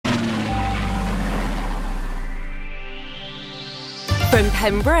From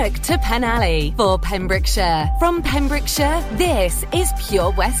Pembroke to Penalley for Pembrokeshire. From Pembrokeshire, this is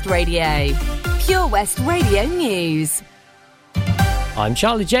Pure West Radio. Pure West Radio News. I'm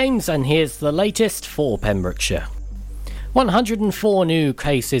Charlie James and here's the latest for Pembrokeshire. 104 new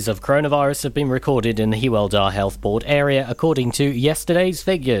cases of coronavirus have been recorded in the Hywel Dda Health Board area, according to yesterday's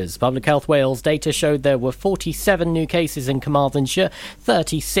figures. Public Health Wales data showed there were 47 new cases in Carmarthenshire,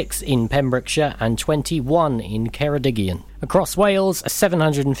 36 in Pembrokeshire and 21 in Ceredigion. Across Wales,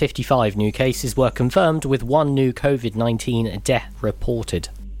 755 new cases were confirmed, with one new COVID-19 death reported.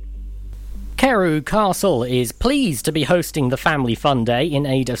 Carew Castle is pleased to be hosting the Family Fun Day in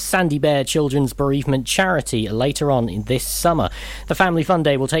aid of Sandy Bear Children's Bereavement Charity later on in this summer. The Family Fun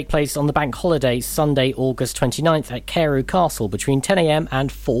Day will take place on the bank holiday Sunday, August 29th at Carew Castle between 10 a.m.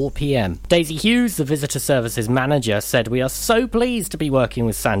 and 4 p.m. Daisy Hughes, the Visitor Services Manager, said, "We are so pleased to be working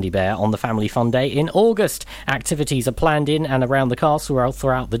with Sandy Bear on the Family Fun Day in August. Activities are planned in and around the castle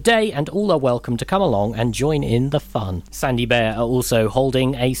throughout the day, and all are welcome to come along and join in the fun." Sandy Bear are also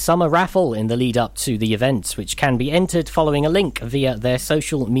holding a summer raffle in the lead up to the events, which can be entered following a link via their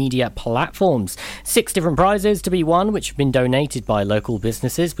social media platforms. 6 different prizes to be won, which have been donated by local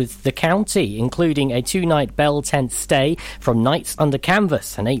businesses with the county, including a 2-night Bell tent stay from Nights Under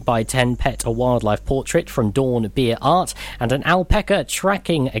Canvas, an 8x10 pet or wildlife portrait from Dawn Beer Art, and an alpaca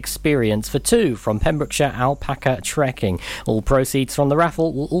trekking experience for 2 from Pembrokeshire Alpaca Trekking. All proceeds from the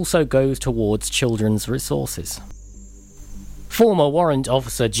raffle will also go towards children's resources. Former Warrant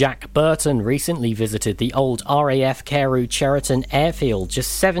Officer Jack Burton recently visited the old RAF Carew Cheriton airfield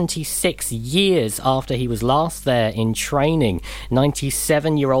just 76 years after he was last there in training.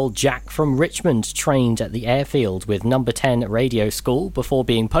 97-year-old Jack from Richmond trained at the airfield with No. 10 Radio School before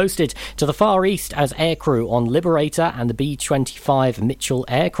being posted to the Far East as aircrew on Liberator and the B-25 Mitchell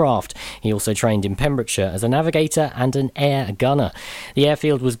aircraft. He also trained in Pembrokeshire as a navigator and an air gunner. The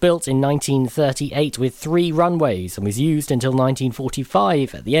airfield was built in 1938 with 3 runways and was used until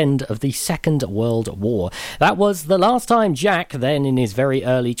 1945 at the end of the Second World War. That was the last time Jack, then in his very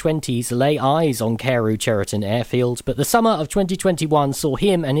early 20s, lay eyes on Carew Cheriton Airfield, but the summer of 2021 saw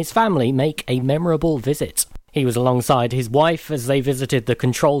him and his family make a memorable visit. He was alongside his wife as they visited the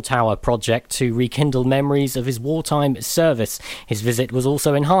Control Tower project to rekindle memories of his wartime service. His visit was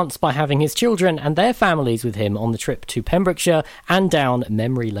also enhanced by having his children and their families with him on the trip to Pembrokeshire and down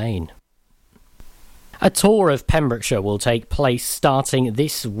memory lane. A tour of Pembrokeshire will take place starting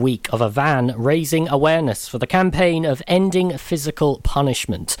this week of a van raising awareness for the campaign of ending physical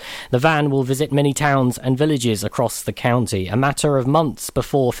punishment. The van will visit many towns and villages across the county, a matter of months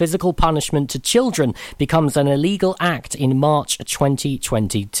before physical punishment to children becomes an illegal act in March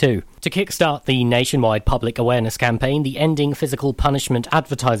 2022. To kickstart the nationwide public awareness campaign, the Ending Physical Punishment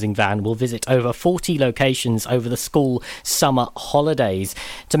advertising van will visit over 40 locations over the school summer holidays.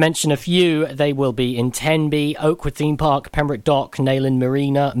 To mention a few, they will be in Tenby, Oakwood Theme Park, Pembroke Dock, Neyland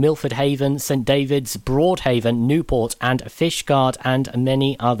Marina, Milford Haven, St David's, Broadhaven, Newport and Fishguard, and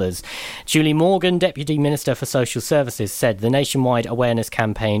many others. Julie Morgan, Deputy Minister for Social Services, said the nationwide awareness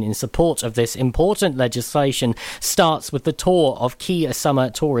campaign in support of this important legislation starts with the tour of key summer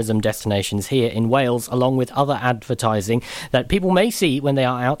tourism destinations here in Wales, along with other advertising that people may see when they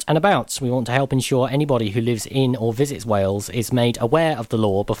are out and about. We want to help ensure anybody who lives in or visits Wales is made aware of the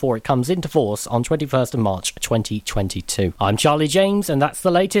law before it comes into force on 21st of March 2022. I'm Charlie James and that's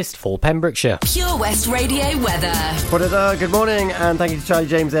the latest for Pembrokeshire. Pure West Radio weather. Good morning, and thank you to Charlie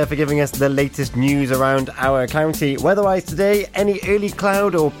James there for giving us the latest news around our county. Weather-wise today, any early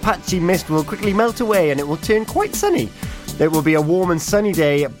cloud or patchy mist will quickly melt away and it will turn quite sunny. It will be a warm and sunny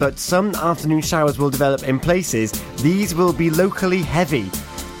day, but some afternoon showers will develop in places. These will be locally heavy.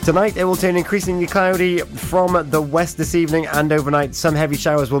 Tonight it will turn increasingly cloudy from the west this evening, and overnight some heavy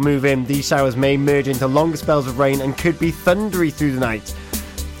showers will move in. These showers may merge into longer spells of rain and could be thundery through the night.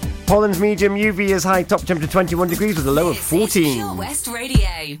 Pollen's medium, UV is high, top temperature 21 degrees with a low of 14. Pure West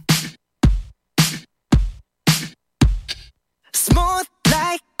Radio. Smooth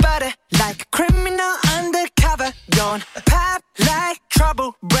like butter, like a criminal undercover. Don't pop like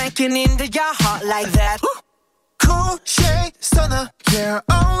trouble, breaking into your heart like that. Cool shade stunner, yeah,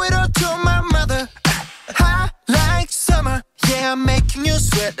 owe it all to my mother. Hot like summer, yeah, I'm making you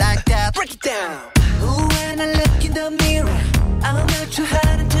sweat like that. Break it down. Ooh, when I look in the mirror, I'm not too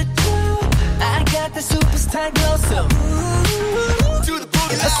hard to do. I got the superstar glow, so ooh, do the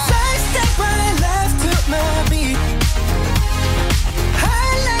boogie line. A side step right left to my beat. I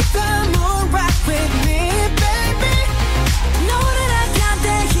like the moon rock with me, baby. Know that I got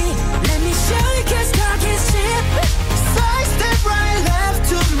that heat. Let me show you, 'cause talk is cheap. Side step right left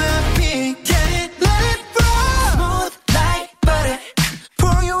to my beat. Get it, let it roll. Smooth like butter,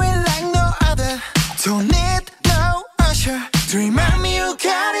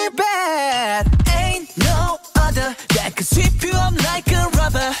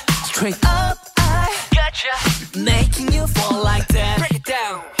 straight up. I gotcha, making you fall like that. Break it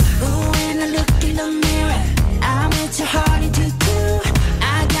down. Ooh, when I look in the mirror, I'm with your heart into two.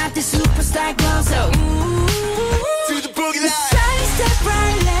 I got the superstar glow, so ooh, to the boogie line. Side step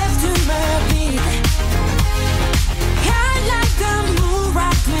right, left to my beat. I like the moon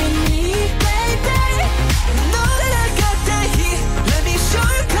rock with me, baby. Know that I got that heat. Let me show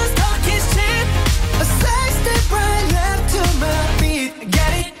you 'cause talk is cheap. A side step right, left to my beat.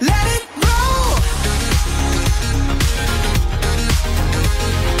 Get it, let it roll.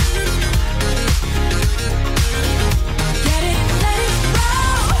 Get it, let it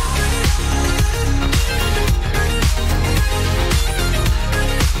roll.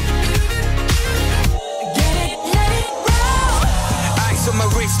 Get it, let it roll. Ice on my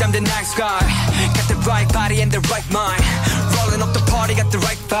wrist, I'm the nice guy. Got the right body and the right mind. Rolling up the party, got the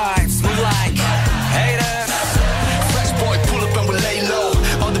right vibes. Move like haters. Fresh boy, pull up and we lay low.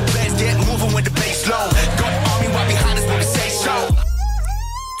 All the players get moving with the bass low. Got army right behind us when we say so.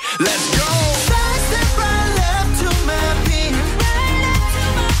 Let's go. Side step right, left to my beat. Right up to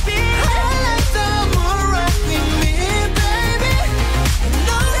my beat. I like the moon rock with me, baby.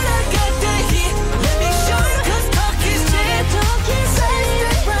 Know that I got that heat. Let me show you 'cause talk is cheap. Side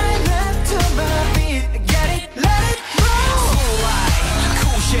step right, left to my beat. Get it, let it roll. Cool light,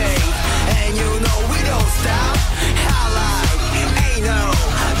 cool shade, and you know we don't stop. Highlight, ain't no.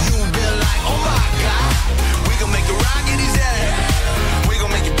 You been like, oh my god. We gon' make it rock in his head. We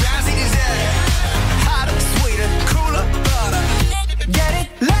gon' make it bounce in his head. Hotter, sweeter, cooler, butter. Get it,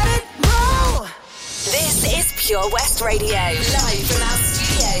 let it roll. This is Pure West Radio, live from our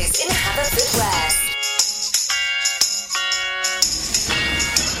studios in Haverfordwest.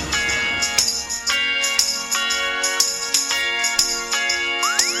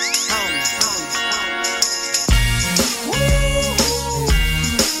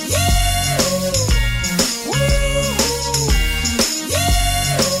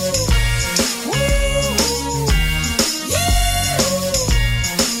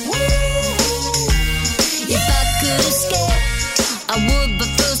 If I could escape, I would, but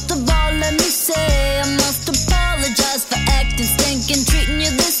first of all, let me say I must apologize for acting stinking, treating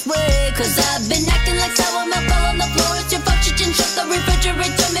you this way. 'Cause I've been acting like sour milk all on the floor. It's your fault you didn't shut the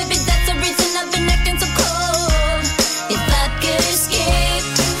refrigerator. Maybe that's the reason I've been acting so cold. If I could escape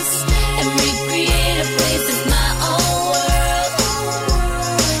and recreate a place that's my own world,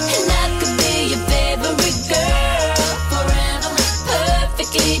 and I could be your favorite girl forever,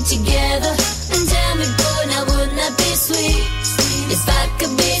 perfectly together. And tell me, boy, now wouldn't that be sweet? If I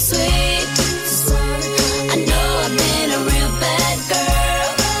could be sweet. I know I've been a real bad girl.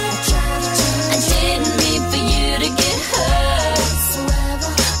 I didn't mean for you to get hurt.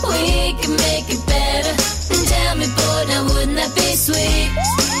 We can make it better. And tell me, boy, now wouldn't that be sweet?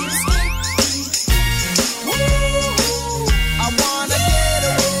 I wanna get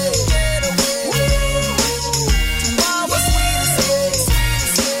away, to our sweetest days.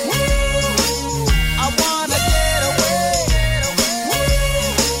 I wanna get away,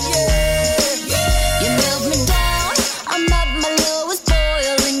 yeah. You held me down, I'm at my lowest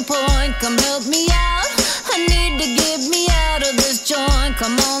boiling point. Come help me out, I need to get me out of this joint.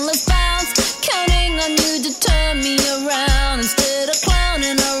 Come on, let's bounce, counting on you to turn me around. Instead of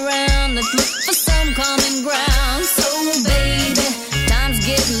clowning around, let's look for some common ground. So baby, time's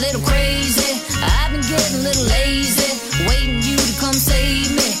getting a little crazy. I've been getting a little lazy, waiting you to come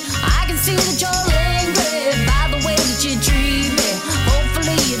save me. I can see that you're angry by the way that you treat me.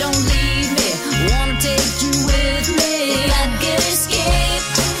 Hopefully you don't leave me, wanna take you with me. If I could escape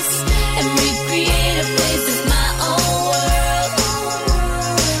and recreate a place that's my own world,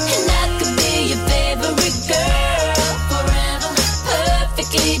 and I could be your favorite girl forever,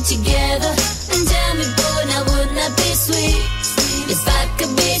 perfectly together. And tell me, boy, now wouldn't that be sweet? If I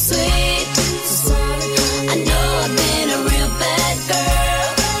could be sweet. I know I've been a real bad girl.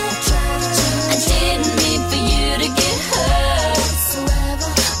 I didn't mean for you to get hurt.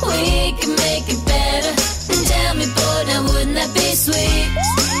 We can make it better. And tell me, boy, now wouldn't that be sweet?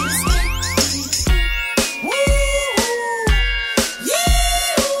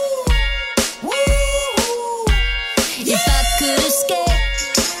 If I could escape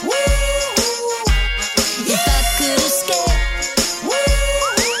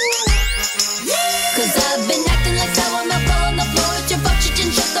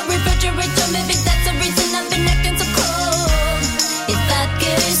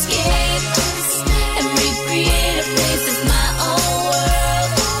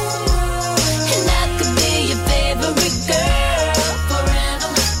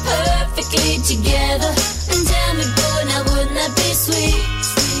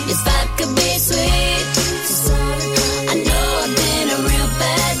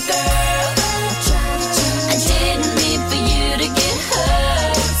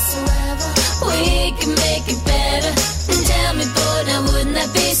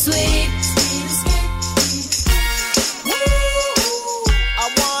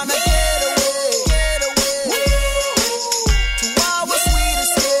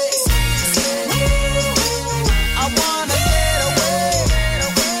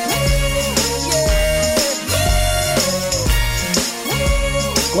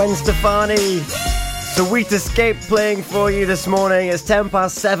Gwen Stefani, Sweet Escape playing for you this morning. It's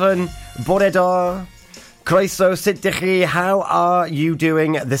 7:10. Bore d'or. Croeso, sut dych chi? How are you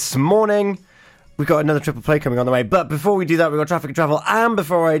doing this morning? We've got another triple play coming on the way. But before we do that, we've got traffic and travel. And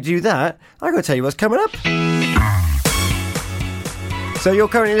before I do that, I've got to tell you what's coming up. So you're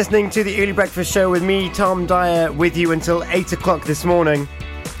currently listening to the Early Breakfast Show with me, Tom Dyer, with you until 8 o'clock this morning.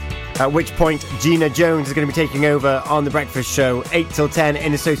 At which point, Gina Jones is going to be taking over on the Breakfast Show, 8 till 10,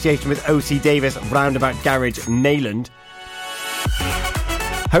 in association with O.C. Davis, Roundabout Garage, Neyland.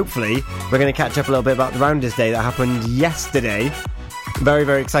 Hopefully, we're going to catch up a little bit about the Rounders Day that happened yesterday. Very,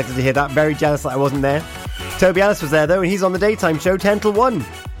 very excited to hear that. Very jealous that I wasn't there. Toby Ellis was there, though, and he's on the daytime show, 10 till 1.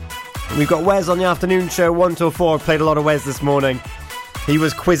 We've got Wes on the afternoon show, 1 till 4. I've played a lot of Wes this morning. He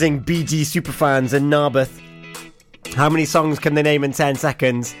was quizzing BG superfans in Narberth. How many songs can they name in 10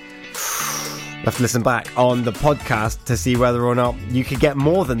 seconds? You'll have to listen back on the podcast to see whether or not you could get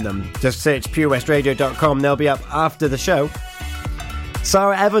more than them. Just search purewestradio.com. They'll be up after the show.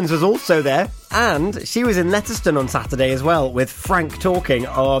 Sarah Evans was also there, and she was in Letterston on Saturday as well, with Frank Talking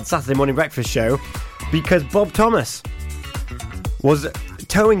of Saturday Morning Breakfast Show, because Bob Thomas was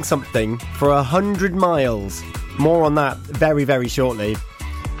towing something for 100 miles. More on that very, very shortly.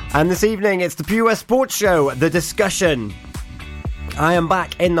 And this evening, it's the Pure West Sports Show, The Discussion. I am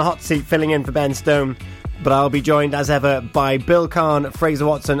back in the hot seat filling in for Ben Stone, but I'll be joined as ever by Bill Kahn, Fraser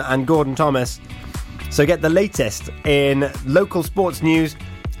Watson and Gordon Thomas. So get the latest in local sports news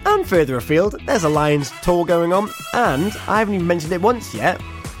and further afield. There's a Lions tour going on, and I haven't even mentioned it once yet.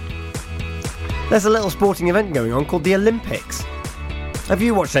 There's a little sporting event going on called the Olympics. Have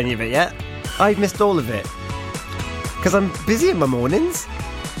you watched any of it yet? I've missed all of it because I'm busy in my mornings.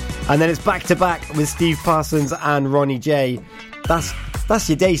 And then it's back to back with Steve Parsons and Ronnie J. That's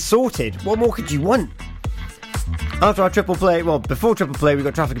your day sorted. What more could you want? After our triple play, well, before triple play, we've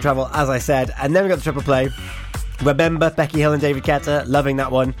got traffic and travel, as I said, and then we got the triple play. Remember Becky Hill and David Ketter, loving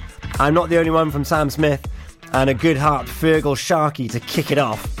that one. I'm Not the Only One from Sam Smith, and a good heart Fergal Sharkey to kick it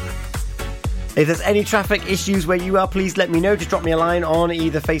off. If there's any traffic issues where you are, please let me know. Just drop me a line on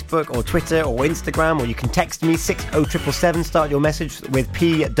either Facebook or Twitter or Instagram, or you can text me 60777. Start your message with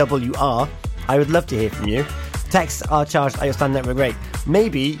PWR. I would love to hear from you. Texts are charged at your standard network rate.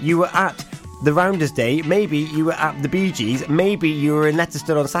 Maybe you were at the Rounders Day, maybe you were at the Bee Gees, maybe you were in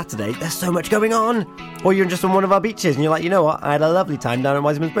Letterston on Saturday. There's so much going on. Or you're just on one of our beaches and you're like, you know what, I had a lovely time down at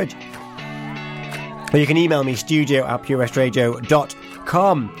Wiseman's Bridge. Or you can email me,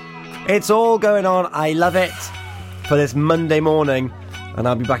 studio@purewestradio.com. It's all going on. I love it for this Monday morning. And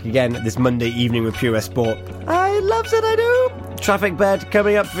I'll be back again this Monday evening with Pure West Sport. I loves it, I do. Traffic bed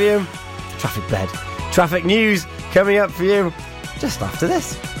coming up for you. Traffic news coming up for you just after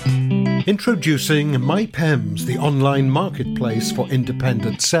this. Introducing MyPems, the online marketplace for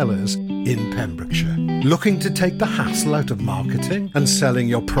independent sellers in Pembrokeshire. Looking to take the hassle out of marketing and selling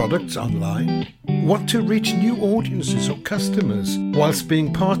your products online? Want to reach new audiences or customers whilst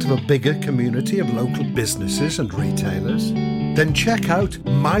being part of a bigger community of local businesses and retailers? Then check out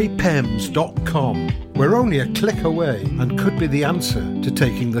mypems.com. We're only a click away and could be the answer to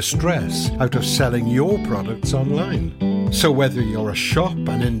taking the stress out of selling your products online. So whether you're a shop,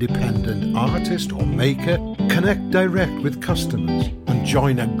 an independent artist or maker, connect direct with customers and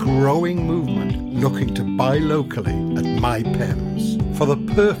join a growing movement looking to buy locally at MyPems. For the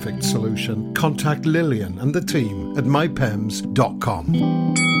perfect solution, contact Lillian and the team at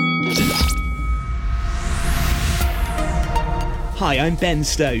mypems.com. Hi, I'm Ben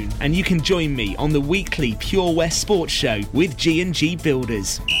Stone, and you can join me on the weekly Pure West Sports Show with G&G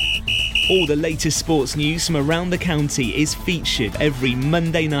Builders. All the latest sports news from around the county is featured every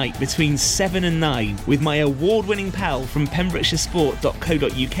Monday night between 7 and 9 with my award-winning pal from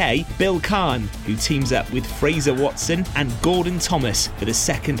PembrokeshireSport.co.uk, Bill Kahn, who teams up with Fraser Watson and Gordon Thomas for the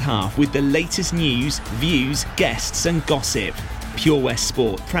second half with the latest news, views, guests and gossip. Pure West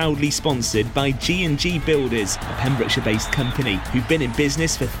Sport, proudly sponsored by G&G Builders, a Pembrokeshire-based company who've been in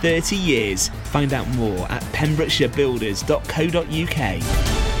business for 30 years. Find out more at pembrokeshirebuilders.co.uk.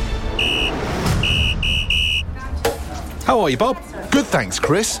 How are you, Bob? Good, thanks,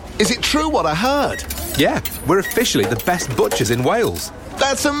 Chris. Is it true what I heard? Yeah, we're officially the best butchers in Wales.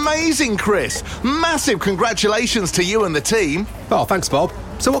 That's amazing, Chris. Massive congratulations to you and the team. Oh, thanks, Bob.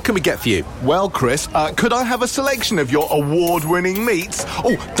 So what can we get for you? Well, Chris, could I have a selection of your award-winning meats?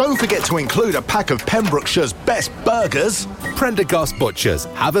 Oh, don't forget to include a pack of Pembrokeshire's best burgers. Prendergast Butchers,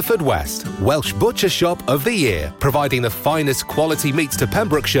 Haverfordwest, Welsh Butcher Shop of the Year, providing the finest quality meats to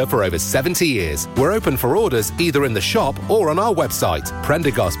Pembrokeshire for over 70 years. We're open for orders either in the shop or on our website,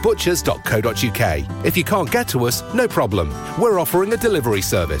 prendergastbutchers.co.uk. If you can't get to us, no problem. We're offering a delivery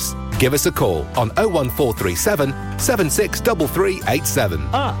service. Give us a call on 01437 763387.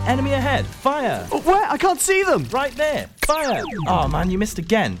 Enemy ahead. Fire. Oh, where? I can't see them. Right there. Fire. Oh, man, you missed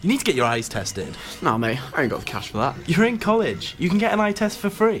again. You need to get your eyes tested. No, mate, I ain't got the cash for that. You're in college. You can get an eye test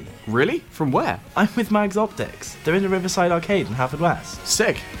for free. Really? From where? I'm with Mags Optics. They're in the Riverside Arcade in Haverfordwest.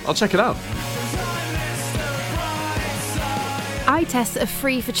 Sick. I'll check it out. Eye tests are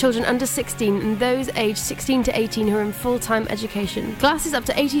free for children under 16 and those aged 16 to 18 who are in full-time education. Glasses up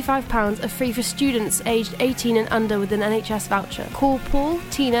to £85 are free for students aged 18 and under with an NHS voucher. Call Paul,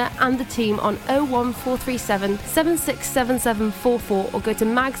 Tina and the team on 01437 767744 or go to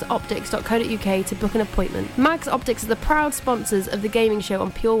magsoptics.co.uk to book an appointment. Mags Optics are the proud sponsors of the gaming show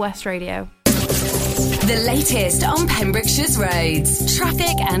on Pure West Radio. The latest on Pembrokeshire's roads,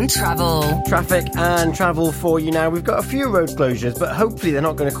 traffic and travel. Traffic and travel for you now. We've got a few road closures, but hopefully they're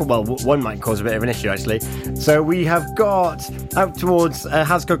not going to well, one might cause a bit of an issue, actually. So we have got out towards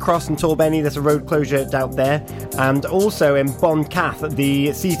Hasco Cross and Torbenny, there's a road closure out there. And also in Bondcath, the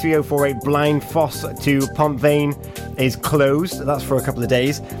C3048 Blind Foss to Pont Vane is closed. That's for a couple of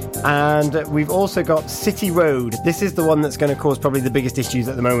days. And we've also got City Road. This is the one that's going to cause probably the biggest issues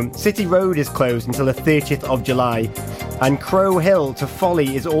at the moment. City Road is closed until the 30th of July. And Crow Hill to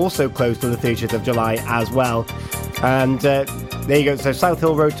Folly is also closed till the 30th of July as well. And there you go. So South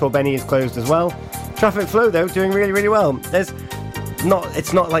Hill Road, Torbenny is closed as well. Traffic flow, though, doing really, really well.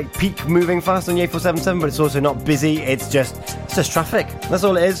 It's not like peak moving fast on the A477, but it's also not busy. It's just traffic. That's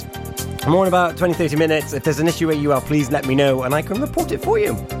all it is. More in about 20-30 minutes. If there's an issue where you are, please let me know and I can report it for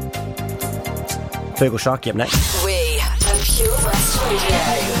you. Fergal Sharky up next. We are Pure West Radio.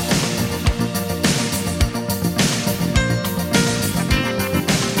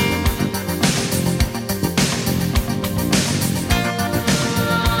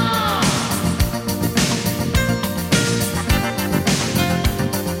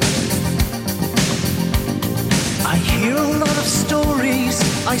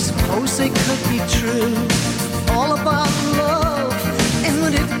 I suppose they could be true. All about love and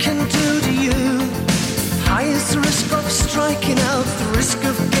what it can do to you. High is the risk of striking out, the risk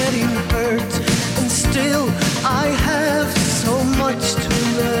of getting hurt. And still I have so much to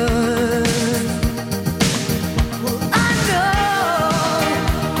learn. Well, I know,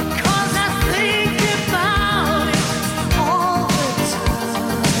 'cause I think about it all the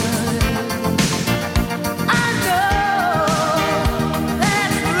time. I know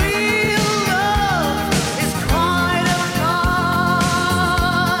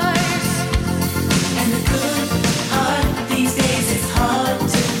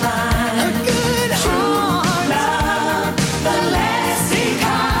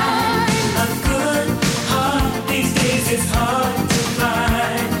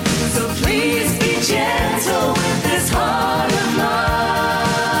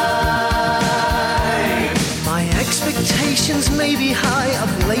may be high, I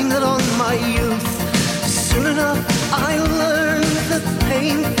blame that on my youth. Soon enough I learn the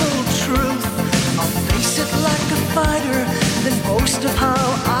painful truth. I'll face it like a fighter, then boast of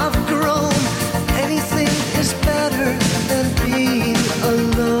how I've grown. Anything is better than being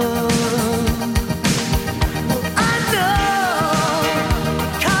alone. Well, I know,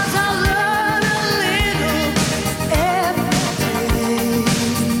 'cause I learn a little every day.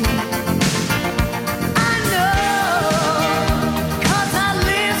 I know, 'cause I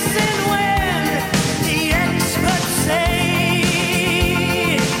listen when the experts say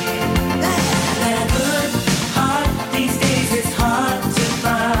that a good heart these days is hard to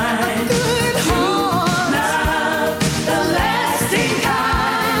find.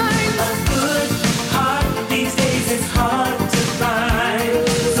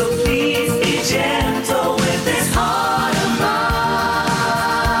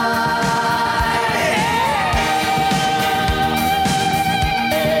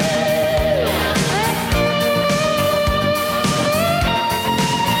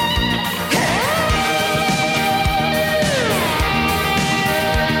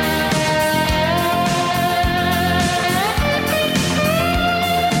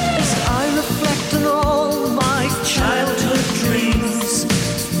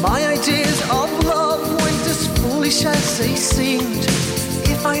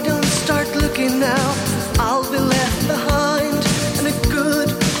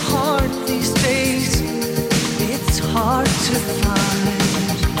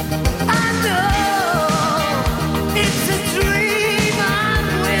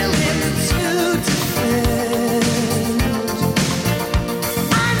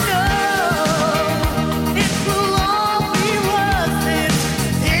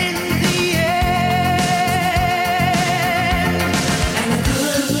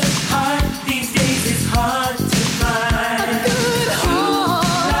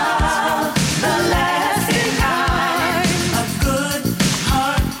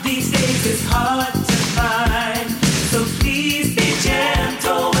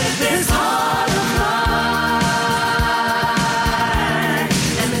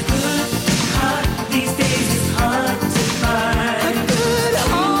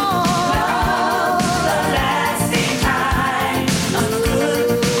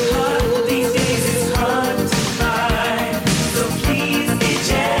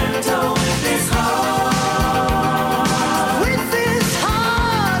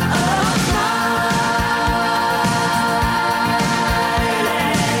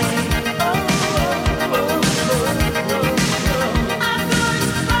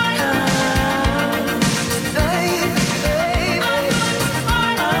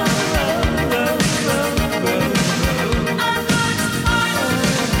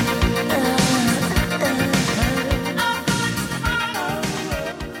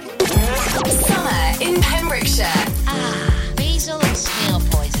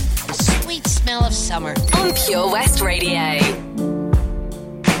 summer on Pure West Radio.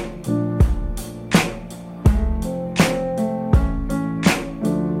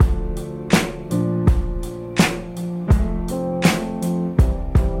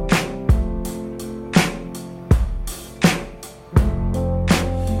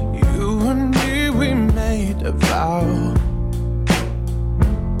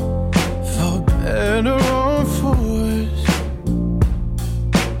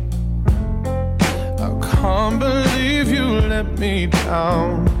 Me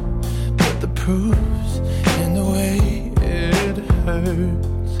down, but the proof's in the way it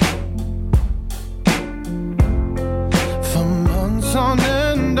hurts. For months on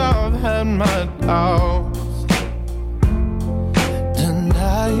end I've had my doubts,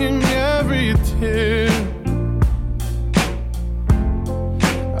 denying every tear.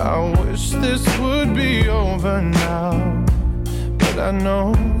 I wish this would be over now, but I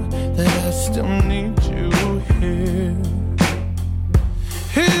know that I still need you here.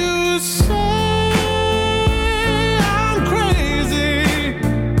 You say I'm crazy,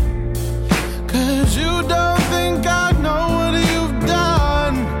 'cause you don't think I know what you've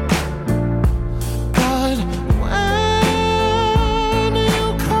done. But when you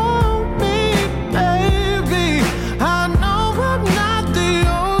call me baby, I know I'm not the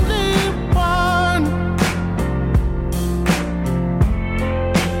only one.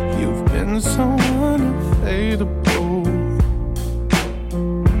 You've been so unavailable.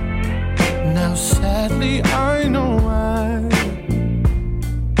 Sadly, I know why.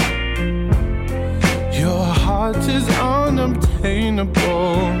 Your heart is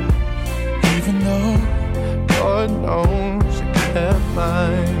unobtainable, even though God knows you kept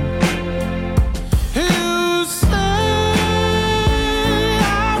mine. You say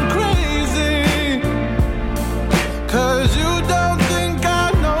I'm crazy, 'cause you don't think I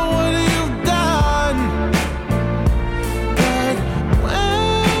know what you've done. But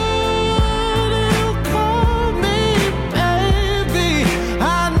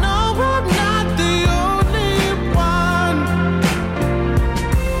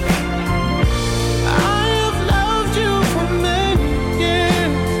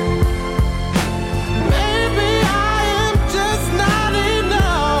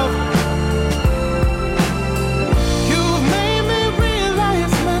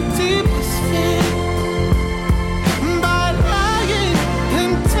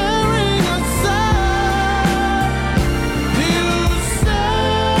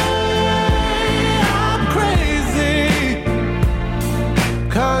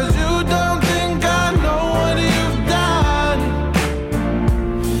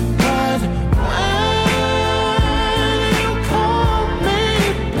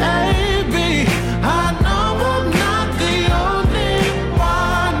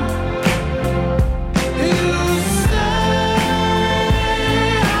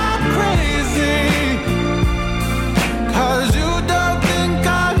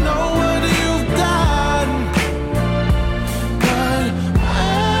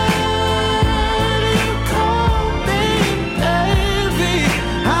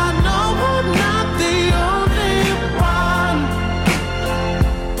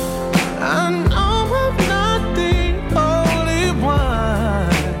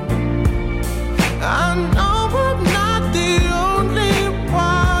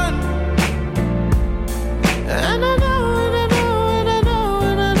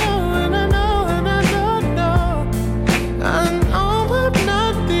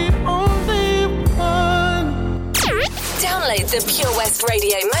the Pure West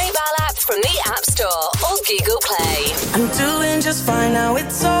Radio mobile app from the App Store or Google Play. I'm doing just fine now,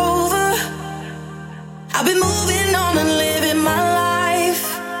 it's over. I've been moving on and living my life,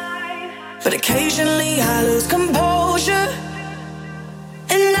 but occasionally I lose composure,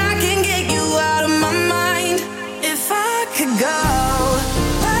 and I can get you out of my mind. If I could go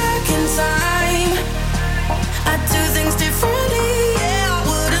back in time, I'd do things differently, yeah, I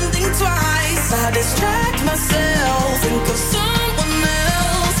wouldn't think twice. I distract myself, think of someone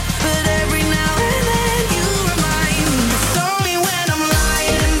else, but every now and then you remind me. It's only when I'm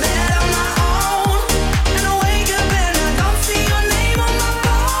lying in bed on my own, and I wake up and I don't see your name on my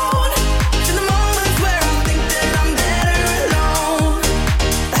phone. In the moments where I think that I'm better alone,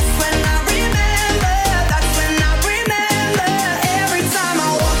 that's when I remember, that's when I remember. Every time I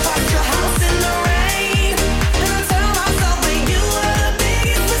walk past your house in the rain, and I tell myself that you were the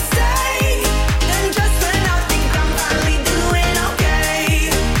biggest mistake. And just when I think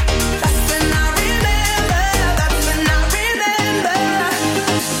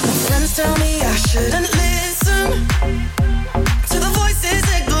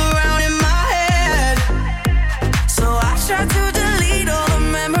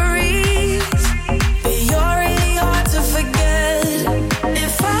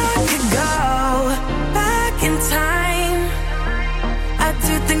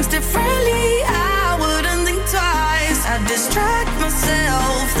things differently, I wouldn't think twice. I distract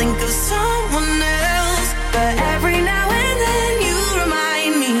myself, think of someone else. But every now and then you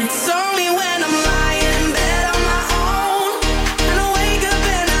remind me it's only when I'm lying in bed on my own, and I wake up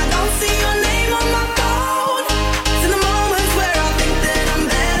and I don't see your name on my phone. It's in the moments where I think that I'm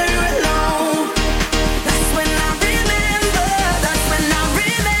better alone. That's when I remember, that's when I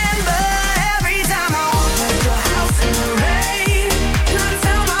remember. Every time I walk out your house in the rain, and I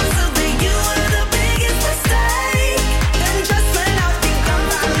tell myself that you were the biggest mistake. And just when I think I'm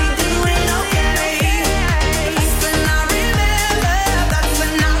finally doing okay, that's when I remember, that's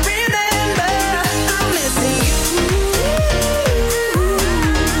when I remember. I'm missing you.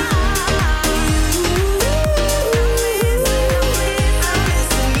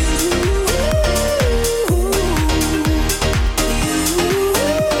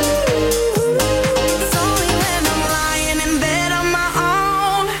 It's only when I'm lying in bed on my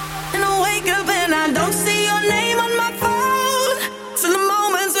own, and I wake up and I don't see your name on my phone. It's in the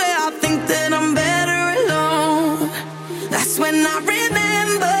moments where I think that I'm better alone. That's when I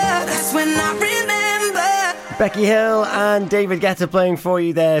remember, that's when I remember. Becky Hill and David Guetta playing for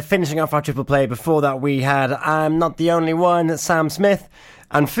you there, finishing off our triple play. Before that we had I'm Not the Only One, Sam Smith,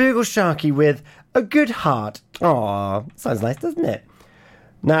 and Fergal Sharkey with A Good Heart. Aw, sounds nice, doesn't it?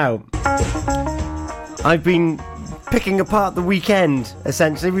 Now, I've been picking apart the weekend,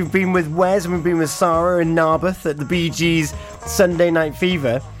 essentially. We've been with Wes and we've been with Sarah in Narberth at the Bee Gees Sunday Night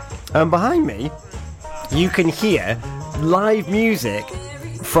Fever. And behind me, you can hear live music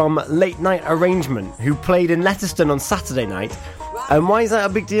from Late Night Arrangement, who played in Letterston on Saturday night. And why is that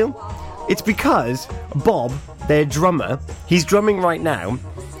a big deal? It's because Bob, their drummer, he's drumming right now,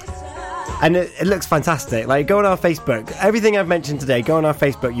 and it looks fantastic. Like, go on our Facebook. Everything I've mentioned today, go on our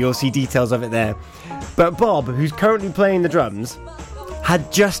Facebook, you'll see details of it there. But Bob, who's currently playing the drums,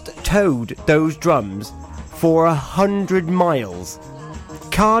 had just towed those drums for 100 miles.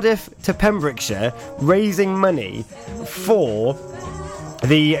 Cardiff to Pembrokeshire, raising money for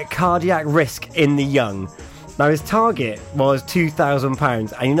the cardiac risk in the young. Now, his target was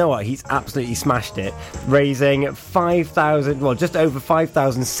 £2,000, and you know what? He's absolutely smashed it, raising just over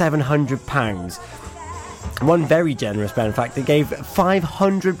 £5,700. One very generous benefactor gave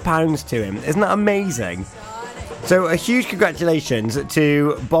 £500 to him. Isn't that amazing? So a huge congratulations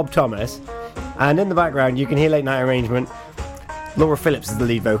to Bob Thomas. And in the background, you can hear Late Night Arrangement. Laura Phillips is the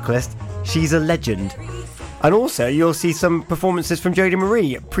lead vocalist. She's a legend. And also, you'll see some performances from Jodie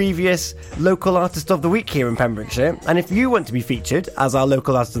Marie, previous Local Artist of the Week here in Pembrokeshire. And if you want to be featured as our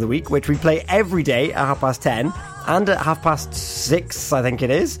Local Artist of the Week, which we play every day at 10:30 and at 6:30, I think it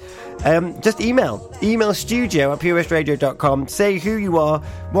is, just email studio@purewestradio.com. Say who you are,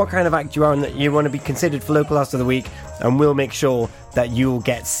 what kind of act you are, and that you want to be considered for Local Artist of the Week, and we'll make sure that you'll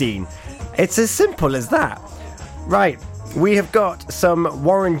get seen. It's as simple as that. Right. We have got some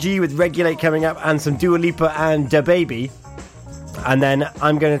Warren G with Regulate coming up, and some Dua Lipa and DaBaby. And then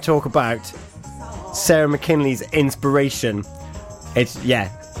I'm going to talk about Sarah McKinley's Inspiration. It's a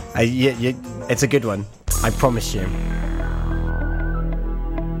good one. I promise you.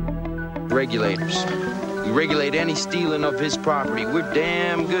 Regulators. We regulate any stealing of his property. We're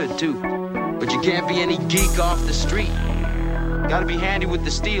damn good, too. But you can't be any geek off the street. Gotta be handy with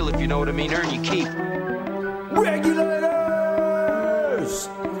the steel, if you know what I mean. Earn your keep. Regulators!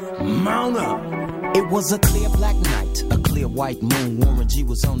 Mount up! It was a clear black night, a clear white moon. Warren G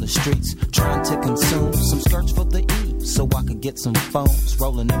was on the streets, trying to consume some skirts for the E, so I could get some phones.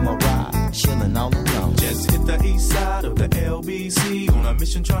 Rolling in my ride, chilling all alone. Just hit the east side of the LBC, on a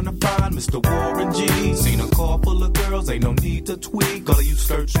mission trying to find Mr. Warren G. Seen a car full of girls, ain't no need to tweak. All of you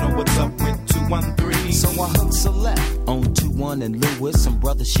search know what's up with 213. So I hooked select on 21 and Lewis. Some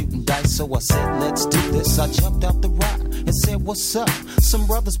brothers shooting dice, so I said, let's do this. I jumped out the ride and said, what's up? Some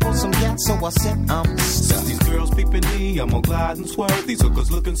brothers pulled some gas, so I said, I'm stuck. Since these girls peeping me, I'm gonna glide and swerve. These hookers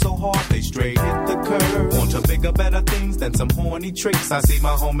looking so hard, they straight hit the curve. Want to bigger, better things than some horny tricks. I see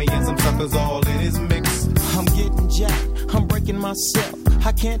my homie and some suckers all in his mix. I'm getting jacked, I'm breaking myself.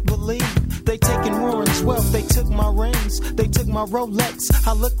 I can't believe they taking Warren's wealth. They took my rings, they took my Rolex.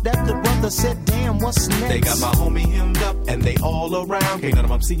 I looked at the brother, said, damn, what's next? They got my homie hemmed up and they all around. Can't none of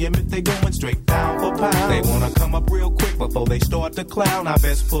them see him if they going straight down for pound. They wanna come up real quick before they start to clown. I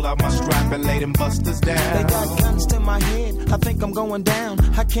best pull out my strap and lay them busters down. They got guns to my head, I think I'm going down.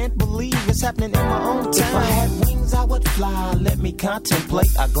 I can't believe it's happening in my own town. If I had wings, I would fly, let me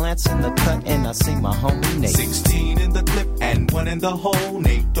contemplate. I glance in the cut and I see my homie Nate. 16 in the clip and 1 in the hole.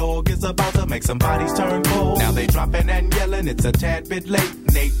 Nate Dogg is about to make some bodies turn cold. Now they dropping and yelling, it's a tad bit late.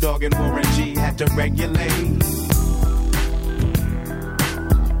 Nate Dogg and Warren G had to regulate.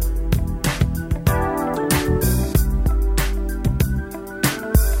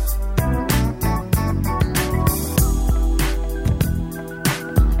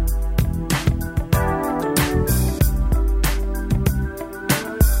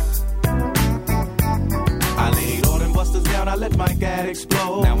 I let my gat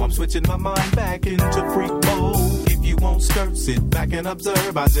explode. Now I'm switching my mind back into freak mode. If you won't skirt, sit back and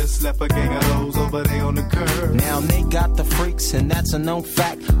observe. I just left a gang of those over there on the curb. Now they got the freaks, and that's a known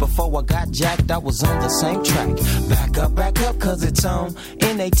fact. Before I got jacked, I was on the same track. Back up, cause it's on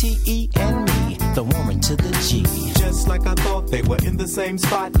N-A-T-E and me, the woman to the G. Just like I thought, they were in the same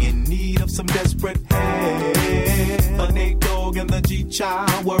spot, in need of some desperate help. The Nate Dogg and the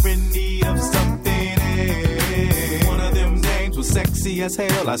G-Child were in need of something else. One of them names was sexy as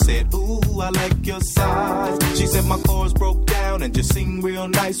hell. I said, ooh, I like your size. She said my chords broke down and just sing real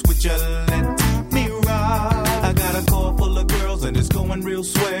nice. Would you let me ride? I got a car full of girls and it's going real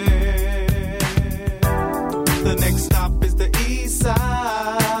swell. The next stop is the East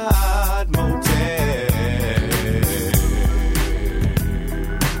Side Motel.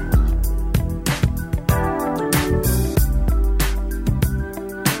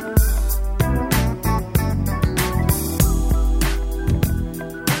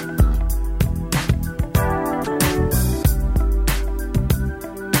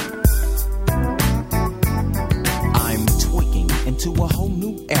 To a whole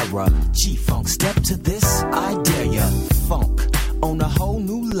new era. G-Funk, step to this, I dare ya. Funk on a whole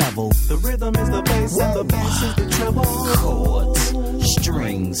new level. The rhythm is the bass and the bass is the treble. Chords,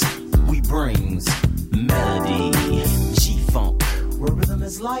 strings, we brings melody. G-Funk, where rhythm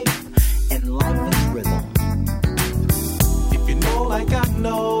is life and life is rhythm. If you know like I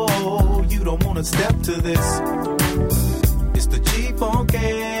know, you don't wanna step to this. It's the G-Funk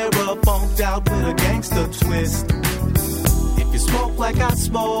era, funked out with a gangster twist. If you smoke like I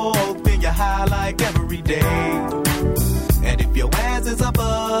smoke, then you're high like every day. And if your ass is a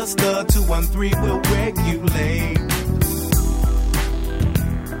buster, 213 will regulate.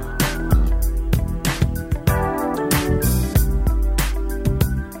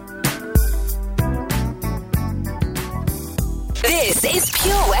 This is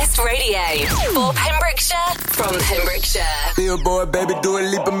Pure West Radio for Pembrokeshire, from Pembrokeshire. Billboard, baby, do a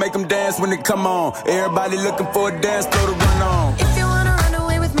leap and make them dance when they come on. Everybody looking for a dance floor to run on. If you wanna run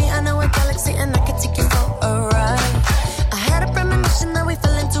away with me, I know a galaxy and I can take you for a ride. I had a premonition that we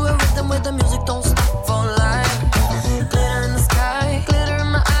fell into a rhythm where the music don't stop for life. Glitter in the sky, glitter in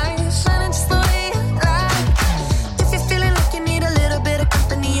my eyes, shining just the way you like. If you're feeling like you need a little bit of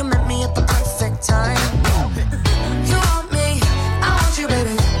company, you met me at the perfect time. You want me, I want you,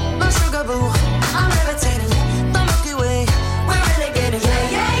 baby. My sugar boo, I'm levitating. The Milky Way, we're renegading. Yeah,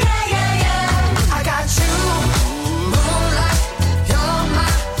 yeah, yeah, yeah, yeah. I got you, moonlight. You're my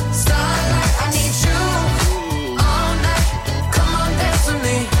starlight. I need you all night. Come on, dance with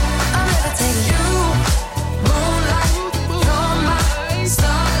me. I'm levitating. You, moonlight. You're my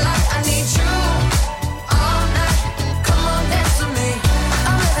starlight. I need you all night. Come on, dance with me.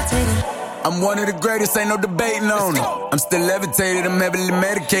 I'm levitating. I'm one of the greatest, ain't no debating on it. I'm still levitated, I'm heavily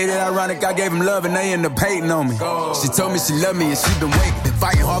medicated. Ironic, I gave him love and they end up hating on me. She told me she loved me and she been waiting. Been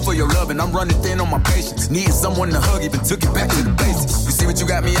fighting hard for your love and I'm running thin on my patience. Needing someone to hug, even took it back to the basics. You see what you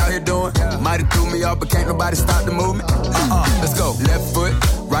got me out here doing? Might have threw me off, but can't nobody stop the movement. Let's go. Left foot,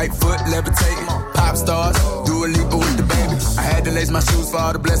 right foot, levitating. Pop stars, do a leap with the baby. I had to lace my shoes for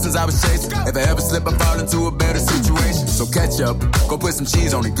all the blessings I was chasing. If I ever slip, I fall into a better situation. So catch up, go put some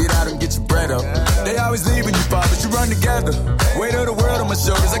cheese on it, get out and get your bread up. They always leave when you fall, but you run together. Weight of the world on my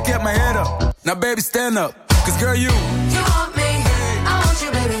shoulders, I kept my head up. Now baby, stand up, cause girl, you want me, I want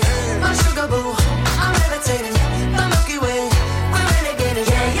you, baby. My sugar boo, I'm levitating. The Milky Way, we're renegading.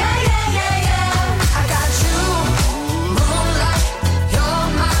 Yeah, yeah, yeah, yeah, yeah. I got you, moonlight. You're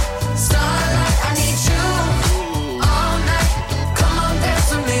my starlight. I need you all night. Come on, dance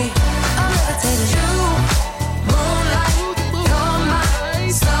with me. I'm levitating. You, moonlight. You're my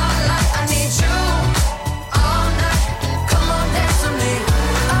starlight. I need you all night. Come on, dance with me.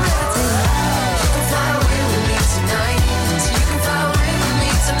 I'm levitating. You can fly away with me tonight. You can fly away with me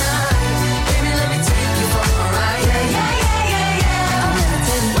tonight. Baby, let me take you for a ride. Yeah, yeah, yeah, yeah, yeah. I'm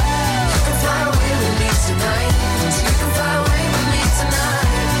levitating. You can fly away with me tonight. You can fly away with me tonight.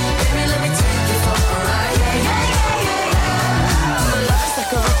 Baby, let me take you for a ride. Yeah, yeah, yeah, yeah, yeah. My love is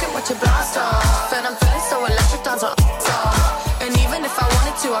like a rocket, watch it blast off. And I'm feeling so electric, dance on top. And even if I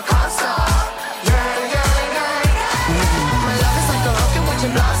wanted to, I can't stop. Yeah, yeah, yeah, yeah. My love is like a rocket, watch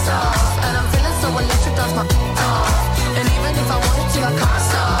it blast off. And I'm feeling so electric, dance my off. And even if I wanted to, I can't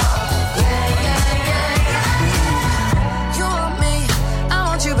stop. Yeah, yeah, yeah, yeah. You want me, I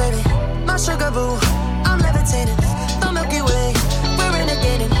want you, baby. My sugar boo, I'm levitating. The Milky Way, we're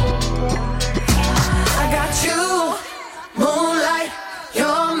renegading. I got you, moonlight.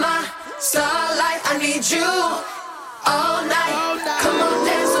 You're my starlight. I need you all night. Come on,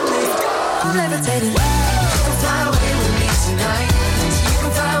 dance with me. I'm levitating. You can fly away with me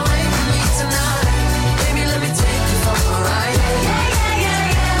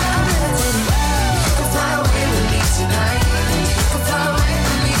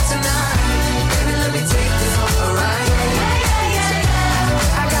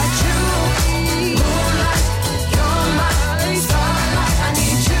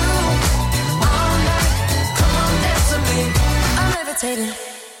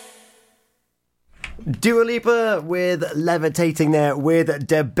Dua Lipa with Levitating there with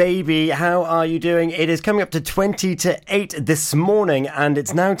Da Baby. How are you doing? It is coming up to 20 to 8 this morning, and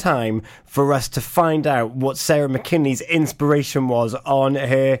it's now time for us to find out what Sarah McKinley's inspiration was on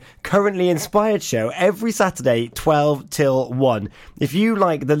her Currently Inspired show every Saturday, 12 till 1. If you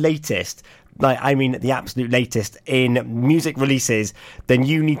like the latest, the absolute latest in music releases, then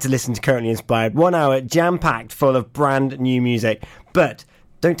you need to listen to Currently Inspired. 1 hour, jam-packed, full of brand new music. But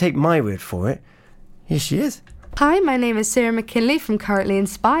don't take my word for it. Here she is. Hi, my name is Sarah McKinley from Currently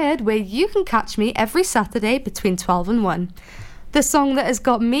Inspired, where you can catch me every Saturday between 12 and 1. The song that has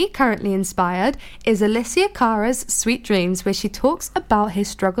got me currently inspired is Alicia Cara's Sweet Dreams, where she talks about her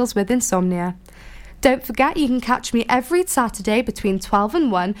struggles with insomnia. Don't forget, you can catch me every Saturday between 12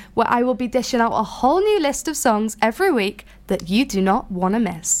 and 1, where I will be dishing out a whole new list of songs every week that you do not want to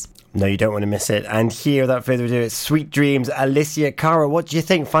miss. No, you don't want to miss it. And here, without further ado, it's Sweet Dreams, Alicia Cara. What do you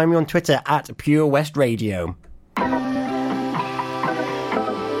think? Find me on Twitter at Pure West Radio.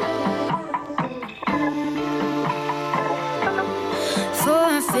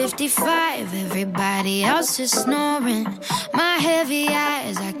 55, everybody else is snoring. My heavy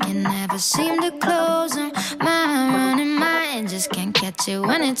eyes, I can never seem to close them. My running mind just can't catch it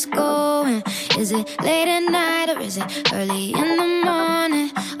when it's going. Is it late at night or is it early in the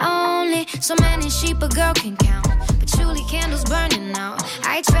morning? Only so many sheep a girl can count, patchouli candles burning out.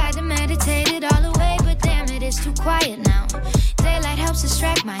 I tried to meditate it all away, but damn it, it's too quiet now. Daylight helps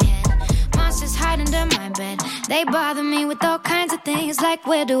distract my head. Monsters hide under my bed. They bother me with all kinds of things, like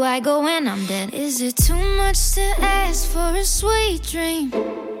where do I go when I'm dead? Is it too much to ask for a sweet dream?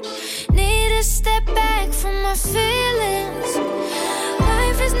 Need to step back from my feelings.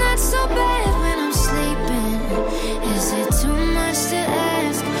 Life is not so bad when I'm sleeping. Is it too much to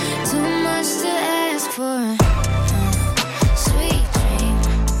ask? Too much to ask for a sweet dream?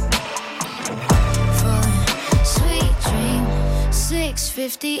 For a sweet dream.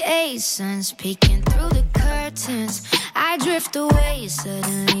 6:58, sun's peeking through the curtains. I drift away,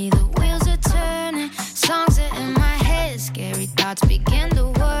 suddenly the wheels are turning. Songs are in my head, scary thoughts begin to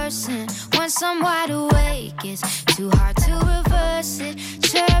worsen. Once I'm wide awake, it's too hard to reverse it.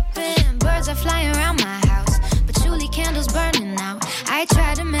 Chirping, birds are flying around my house, patchouli candles burning out. I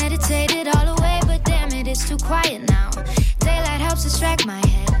try to meditate it all away, but damn it, it's too quiet now. Daylight helps distract my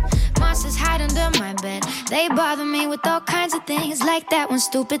head. Monsters hide under my bed. They bother me with all kinds of things, like that one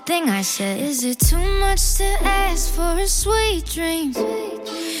stupid thing I said. Is it too much to ask for a sweet dream?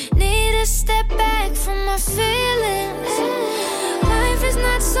 Need to step back from my feelings. Life is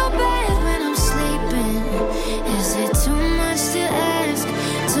not so bad when I'm sleeping. Is it too much to ask?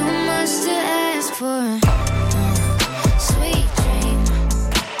 Too much to ask for a sweet dream?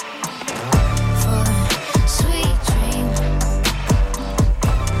 For a sweet dream.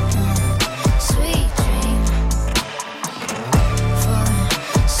 Sweet dream. For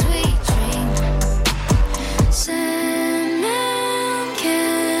a sweet dream. Sandman,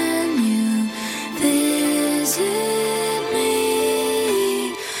 can you visit me?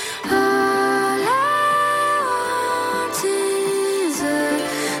 All I want is a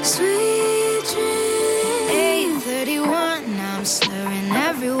sweet dream. 8:31, now I'm slurring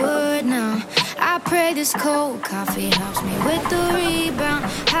every word now. I pray this cold coffee helps me with the rebound.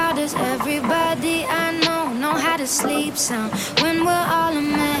 How does everybody I know how to sleep sound when we're all a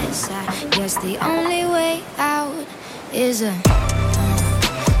mess? I guess the only way out is a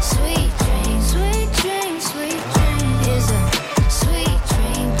sweet dream, sweet dream, sweet dream. Is a sweet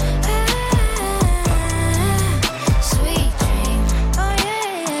dream. Sweet dream. Oh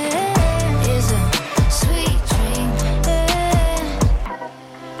yeah. Is a sweet dream.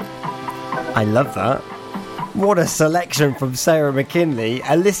 I love that. What a selection from Sarah McKinley.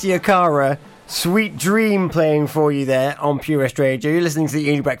 Alicia Cara, Sweet Dream playing for you there on Pure West Radio. You're listening to the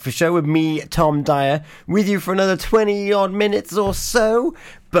Early Breakfast Show with me, Tom Dyer, with you for another 20 odd minutes or so.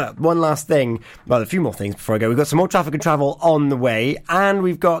 But one last thing, well, a few more things before I go. We've got some more traffic and travel on the way, and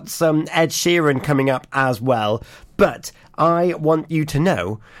we've got some Ed Sheeran coming up as well. But I want you to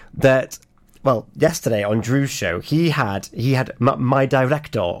know that, well, yesterday on Drew's show, he had my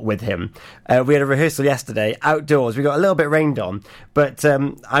director with him. We had a rehearsal yesterday outdoors. We got a little bit rained on, but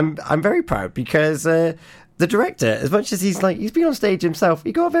I'm very proud because the director, as much as he's been on stage himself,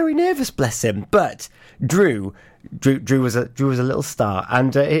 he got very nervous, bless him. But Drew was a little star,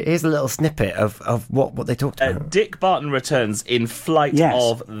 and here's a little snippet of what they talked about. Dick Barton returns in Flight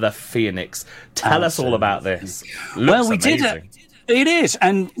of the Phoenix. Tell us all about this. Looks Well, we amazing. It is,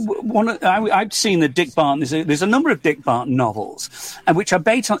 and I've seen the Dick Barton. There's a number of Dick Barton novels, which are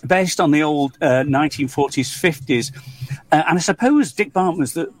based on the old 1940s, 50s, and I suppose Dick Barton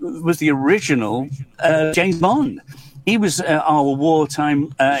was the original James Bond. He was our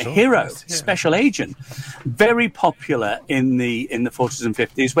wartime hero, special agent, very popular in the 40s and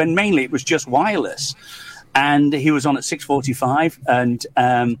 50s when mainly it was just wireless, and he was on at 6:45, and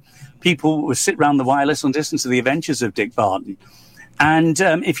people would sit around the wireless and listen to the adventures of Dick Barton. And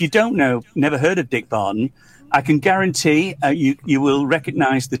if you don't know, never heard of Dick Barton, I can guarantee you will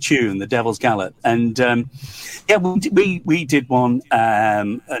recognise the tune, The Devil's Gallop. And we did one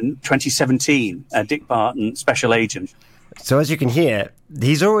in 2017, Dick Barton, Special Agent. So as you can hear,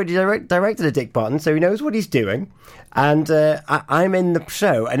 he's already directed a Dick Barton, so he knows what he's doing. And I'm in the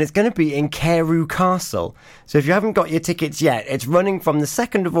show, and it's going to be in Carew Castle. So if you haven't got your tickets yet, it's running from the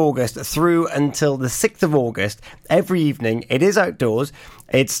 2nd of August through until the 6th of August, every evening. It is outdoors.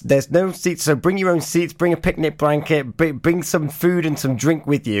 There's no seats, so bring your own seats, bring a picnic blanket, bring some food and some drink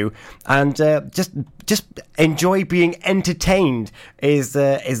with you, and just enjoy being entertained is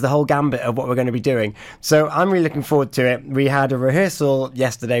the whole gambit of what we're going to be doing. So I'm really looking forward to it. We had a rehearsal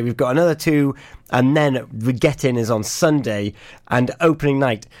yesterday. We've got another 2, and then the get-in is on Sunday, and opening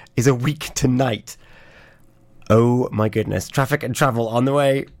night is a week tonight. Oh my goodness. Traffic and travel on the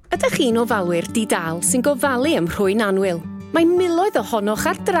way. Ydych chi'n ofalwyr di-dal sy'n gofalu ym Mhrwyn Annwyl? Mae miloedd ohonoch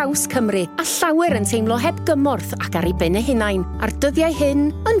ar draws Cymru a llawer yn teimlo heb gymorth ac ar ei ben eu hunain a'r dyddiau hyn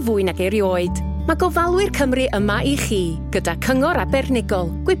yn fwy nag erioed. Mae Gofalwyr Cymru yma i chi, gyda cyngor abernigol,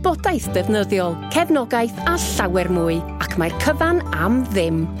 gwybodaeth defnyddiol, cefnogaeth a llawer mwy, ac mae'r cyfan am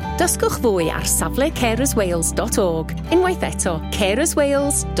ddim. Dysgwch fwy ar safle carerswales.org. Unwaith eto,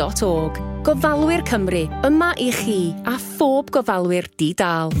 carerswales.org. Gofalwyr Cymru, yma i chi, a phob gofalwyr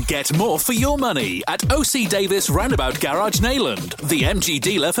di-dal. Get more for your money at OC Davis Roundabout Garage Neyland, the MG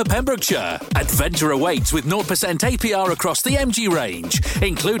dealer for Pembrokeshire. Adventure awaits with 0% APR across the MG range,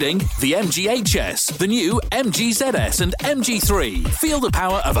 including the MG HS, the new MG ZS and MG3. Feel the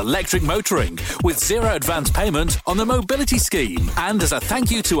power of electric motoring with zero advance payment on the mobility scheme. And as a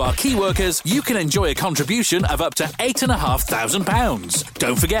thank you to our key workers, you can enjoy a contribution of up to £8,500.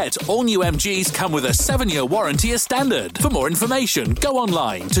 Don't forget, all new MGs come with a 7-year warranty as standard. For more information, go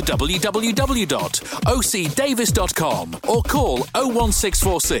online to www.ocdavis.com or call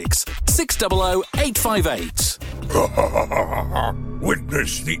 01646 600 858.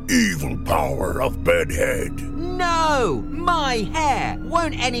 Witness the evil power of Bedhead. No! My hair!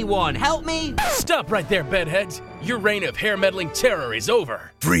 Won't anyone help me? Stop right there, Bedheads. Your reign of hair-meddling terror is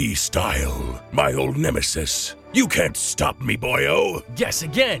over. Freestyle, my old nemesis. You can't stop me, boyo. Guess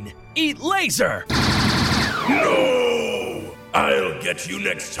again. Eat laser! No! I'll get you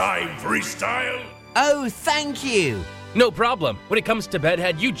next time, Freestyle. Oh, thank you. No problem. When it comes to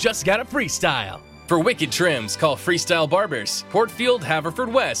Bedhead, you just gotta freestyle. For wicked trims, call Freestyle Barbers, Portfield,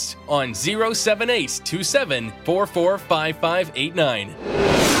 Haverfordwest, on 07827 445589.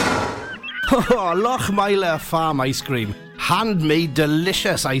 Oh, Lochmeyler Farm Ice Cream. Handmade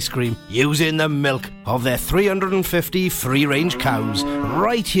delicious ice cream using the milk of their 350 free-range cows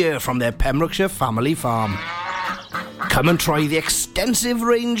right here from their Pembrokeshire family farm. Come and try the extensive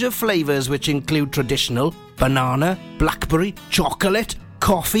range of flavours which include traditional, banana, blackberry, chocolate,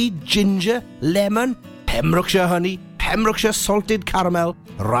 coffee, ginger, lemon, Pembrokeshire honey, Pembrokeshire salted caramel,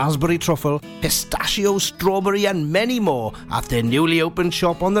 raspberry truffle, pistachio, strawberry and many more at their newly opened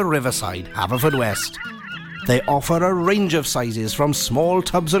shop on the Riverside, Haverfordwest. They offer a range of sizes from small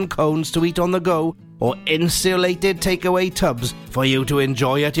tubs and cones to eat on the go or insulated takeaway tubs for you to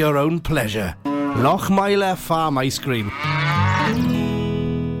enjoy at your own pleasure. Lochmeyler Farm Ice Cream.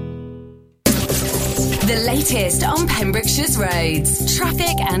 The latest on Pembrokeshire's roads,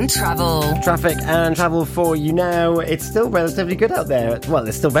 traffic and travel. Traffic and travel for you now. It's still relatively good out there. Well,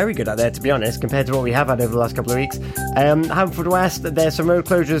 it's still very good out there, to be honest, compared to what we have had over the last couple of weeks. Haverfordwest, there's some road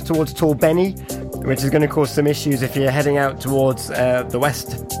closures towards Torbenny, which is going to cause some issues if you're heading out towards the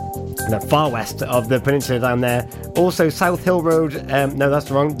west. The far west of the peninsula down there. Also, South Hill Road, no,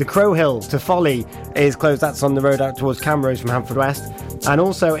 that's wrong. The Crow Hill to Folly is closed. That's on the road out towards Camrose from Haverfordwest. And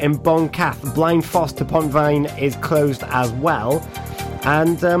also in Boncath, Blind Foss to Pontvine is closed as well.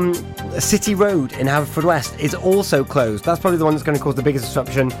 And City Road in Haverfordwest is also closed. That's probably the one that's going to cause the biggest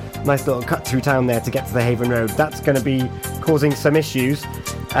disruption. Nice little cut through town there to get to the Haven Road. That's going to be causing some issues.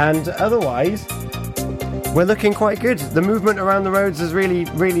 And otherwise, we're looking quite good. The movement around the roads is really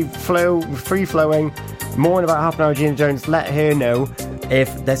free-flowing. More in about half an hour, Gina Jones. Let her know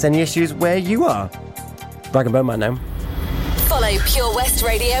if there's any issues where you are. Brag and Bone Man now. Follow Pure West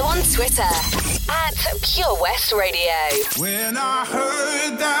Radio on Twitter at Pure West Radio. When I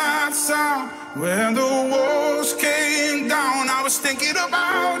heard that sound, when the walls came down, I was thinking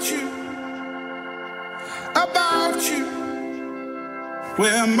about you,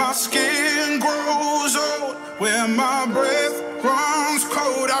 where my skin grows old, where my breath runs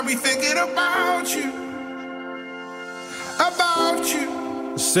cold, I'll be thinking about you.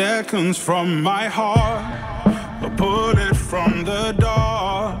 Seconds from my heart, a bullet from the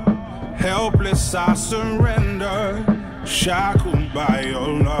dark, helpless I surrender, shackled by your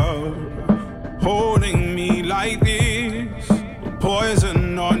love, holding me like this,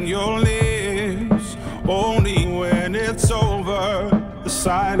 poison on your lips, only when it's over, the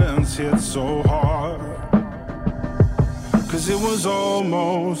silence hits so hard. 'Cause it was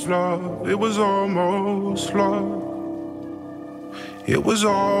almost love, it was almost love. It was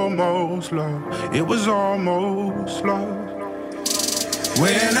almost love, it was almost love.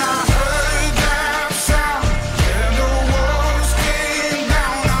 When I heard that sound, when the walls came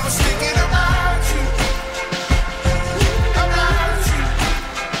down, I was thinking about you,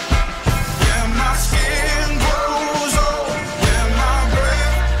 When my skin grows old, when my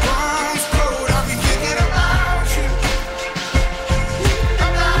breath runs cold, I'll be thinking about you,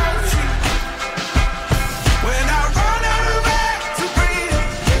 When I run out of air to breathe,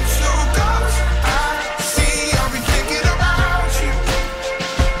 it's your ghost I see, I'll be thinking about you.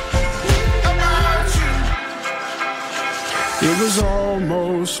 It was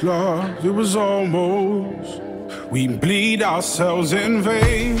almost love, it was almost. We bleed ourselves in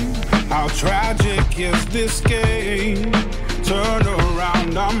vain. How tragic is this game? Turn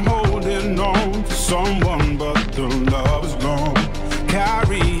around, I'm holding on to someone, but the love's gone.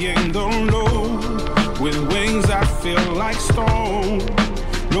 Carrying the load with wings that feel like stone.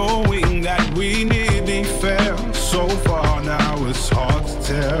 Knowing that we nearly fell so far, now it's hard to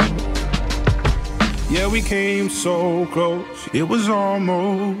tell. Yeah, we came so close, it was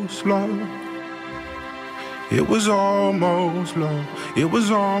almost love. It was almost love, it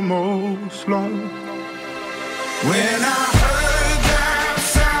was almost love. When I heard that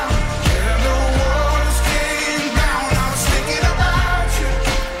sound, when the walls came down, I was thinking about you,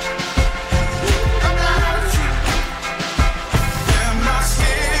 When my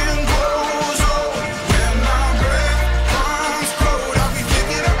skin grows old, when my breath runs cold, I'll be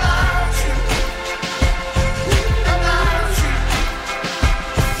thinking about you.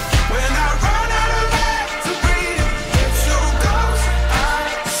 When I run out of air to breathe, it's your ghost I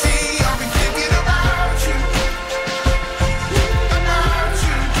see, I'll be thinking about you.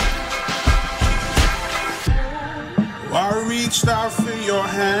 I reached out for your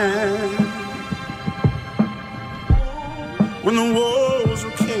hand when the walls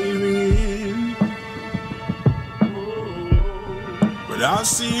were caving in, but I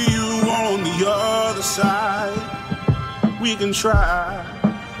see you on the other side. We can try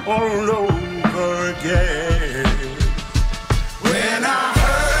all over again. When I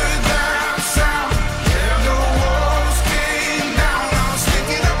heard that sound, when the walls came down, I was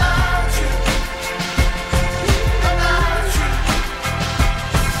thinking about you,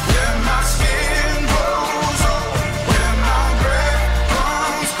 When my skin grows old, when my breath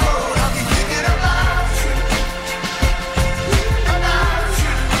runs cold, I'll be thinking about you,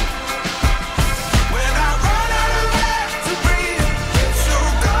 When I run out of air to breathe, it's your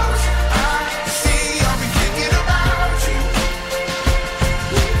ghost I see, I'll be thinking about you,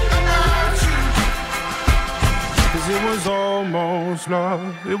 'Cause it was almost love,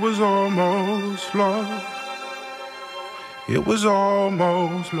 it was almost love. It was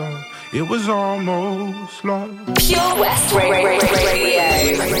almost love, it was almost love. Pure West Radio.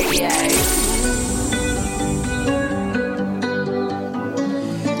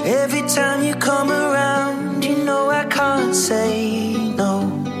 Every time you come around, you know I can't say no.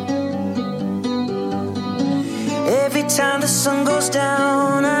 Every time the sun goes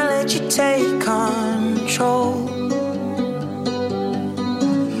down, I let you take control.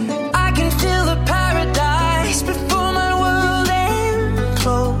 I can feel the paradise before my world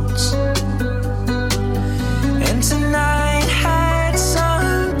implodes. And tonight had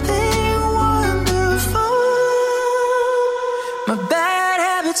something wonderful. My bad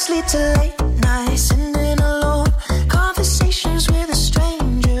habits lead to late nights, sitting alone. Conversations with a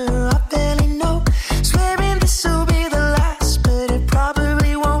stranger I barely know. Swearing this will be the last, but it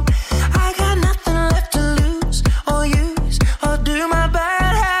probably won't. I got nothing left to lose or use or do. My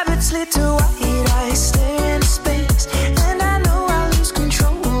bad habits lead to white eyes stare into space, and I know I lose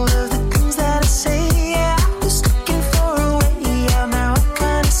control of the things that I say. Yeah, I was looking for a way out, now I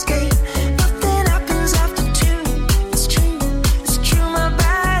can't escape. Nothing happens after two. It's true, my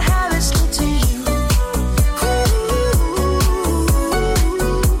bad habits lead to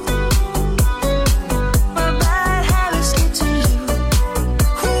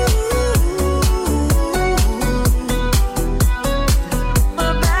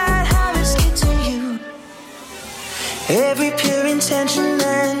Every pure intention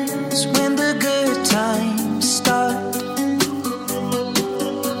ends when the good times start.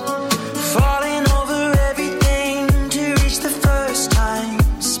 Falling over everything to reach the first time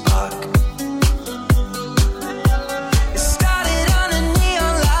spark. It started under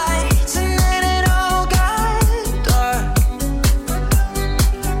neon lights and then it all got dark.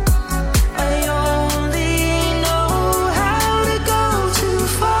 I only know how to go too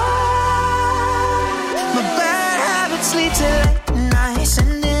far. My bad habits lead to late nights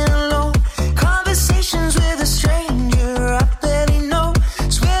and in alone conversations with a stranger I barely know.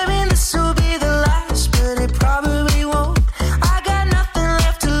 Swearing this will be the last, but it probably won't. I got nothing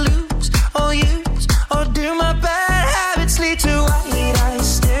left to lose or use or do. My bad habits lead to white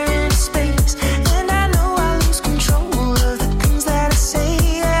eyes staring into space, and I know I lose control of the things that I say.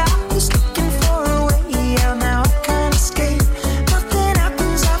 Yeah, I was looking for a way out, now I can't escape. Nothing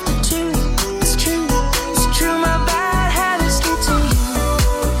happens after two. It's true, it's true. My bad habits lead to you.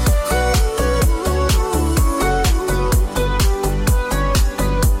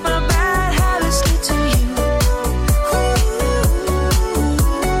 My bad habits lead to you.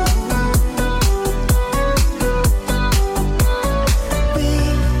 We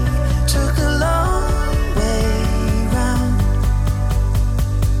took a long way round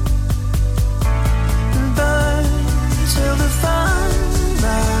and burned till the fun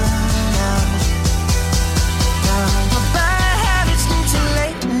ran out. Now my bad habits lead to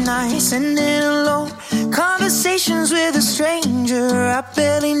late nights and in alone conversations with a stranger I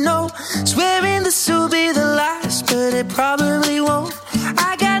barely know. Swearing this will be the last, but it probably won't.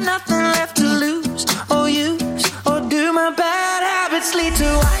 I got nothing left to lose or use or do. My bad habits lead to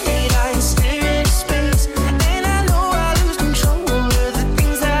white eyes staring into space, and I know I lose control of the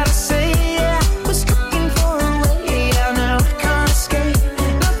things that I say. Yeah, I was looking for a way out, now I can't escape.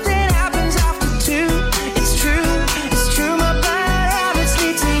 Nothing happens after two. It's true, it's true. My bad habits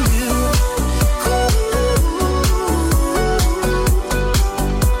lead to you.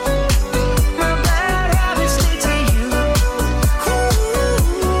 My bad habits lead to you.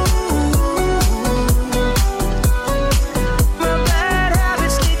 My bad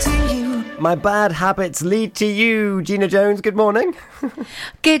habits lead to you. My bad habits lead to you. Gina Jones, good morning.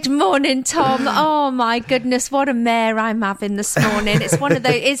 Good morning, Tom. Oh my goodness, what a mare I'm having this morning. It's one of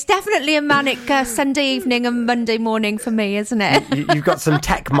those. It's definitely a manic Sunday evening and Monday morning for me, isn't it? You've got some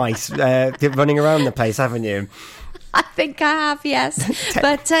tech mice running around the place, haven't you? I think I have, yes.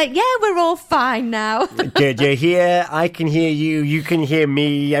 But yeah, we're all fine now. Good, you're here. I can hear you. You can hear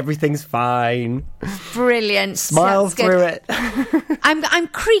me. Everything's fine. Brilliant. Smile Sounds good. through it. I'm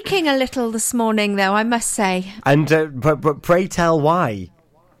creaking a little this morning, though, I must say. And but pray tell why.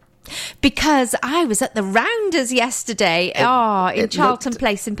 Because I was at the Rounders yesterday. In Charlton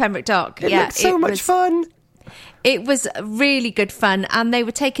Place in Pembroke Dock. It looked so much fun. It was really good fun, and they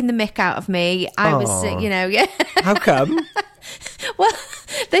were taking the mick out of me. I was, yeah. How come? Well,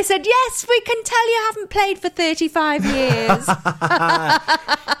 they said, yes, we can tell you haven't played for 35 years.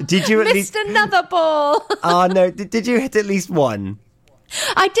 Did you at Missed another ball. Oh, no. Did you hit at least one?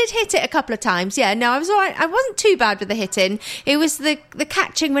 I did hit it a couple of times, yeah. No, I was all right. I wasn't too bad with the hitting. It was the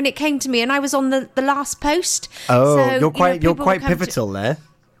catching when it came to me, and I was on the last post. Oh, so, you're quite pivotal there.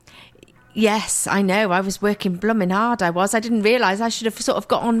 Yes, I know. I was working blooming hard. I didn't realise I should have sort of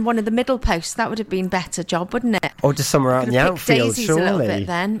got on one of the middle posts. That would have been a better job, wouldn't it? Or just somewhere out in the outfield, daisies surely. A little bit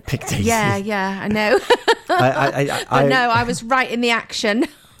then. Pick daisies. Yeah, I know. I know. I was right in the action.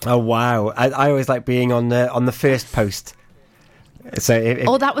 Oh wow! I always like being on the first post. So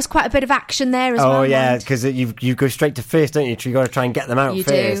that was quite a bit of action there as well. Oh yeah, because you go straight to first, don't you? You got to try and get them out you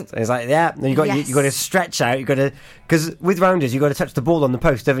first. Do. It's like you got to stretch out. You got to, because with rounders you got to touch the ball on the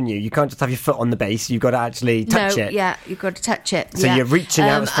post, haven't you? You can't just have your foot on the base. You've got to actually touch it. Yeah, you've got to touch it. So you're reaching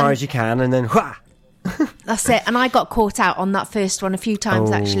out as far as you can, and then wha! That's it. And I got caught out on that first one a few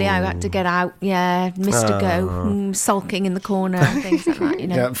times. Actually, I had to get out. Yeah, missed a go, sulking in the corner, and things like that.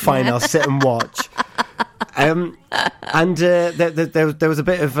 Yeah, fine. I'll sit and watch. And there was a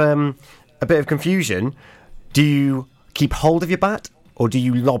bit of confusion. Do you keep hold of your bat, or do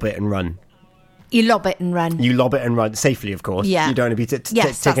you lob it and run? You lob it and run. You lob it and run safely, of course. Yeah. You don't want to be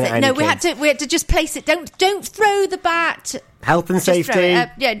taking it out. No, we had to just place it. Don't throw the bat. Health and safety.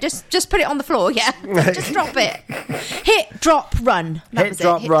 Just put it on the floor. Yeah, just drop it. Hit, drop, run. Hit,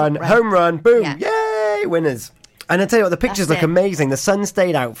 drop, run. Home run. Boom! Yay! Winners. And I tell you what, the pictures look amazing. The sun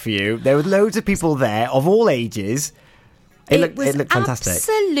stayed out for you. There were loads of people there of all ages. It looked fantastic.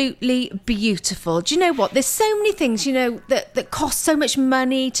 Absolutely beautiful. Do you know what? There's so many things, that cost so much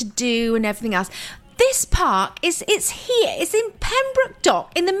money to do and everything else. This park it's here. It's in Pembroke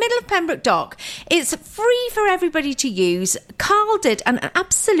Dock, in the middle of Pembroke Dock. It's free for everybody to use. Carl did an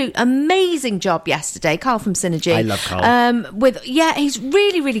absolute amazing job yesterday. Carl from Synergy. I love Carl. He's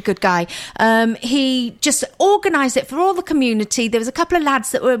really, really good guy. He just organised it for all the community. There was a couple of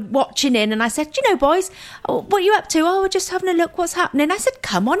lads that were watching in, and I said, you know, boys, what are you up to? Oh, we're just having a look what's happening. I said,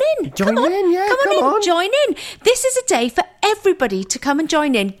 come on in. Join in. Join in. This is a day for everybody to come and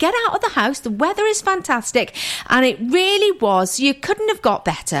join in. Get out of the house. The weather is fantastic, and it really was. You couldn't have got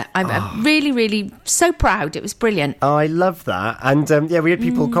better. I'm really, really so proud. It was brilliant. Oh, I love that. And we had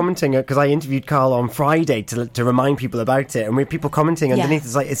people commenting, because I interviewed Carl on Friday to remind people about it, and we had people commenting underneath.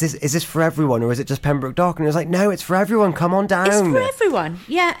 It's like, is this for everyone, or is it just Pembroke Dock? And it was like, no, it's for everyone. Come on down. It's for everyone.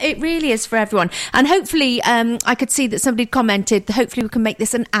 Yeah, it really is for everyone. And hopefully, I could see that somebody commented, hopefully we can make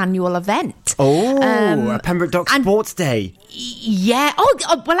this an annual event. A Pembroke Dock Sports Day. Yeah.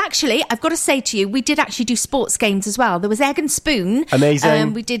 Well, actually, I've got to say to you, we did actually do sports games as well. There was Egg and Spoon.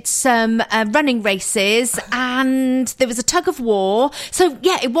 Amazing. We did some running races, and there was a tug of war. So,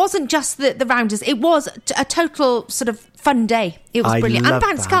 yeah, it wasn't just the rounders. It was a total sort of fun day. It was brilliant. And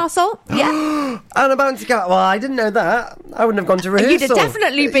Bounce Castle. Yeah. And a Bouncy Castle. Well, I didn't know that. I wouldn't have gone to rehearsal. You'd have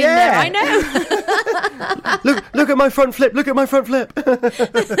definitely been there. I know. Look at my front flip. Look at my front flip.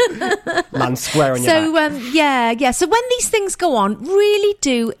 Land square on your back. So when these things go on, really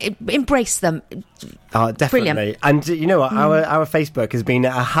do embrace them. Definitely. Brilliant. And you know what? Our Facebook has been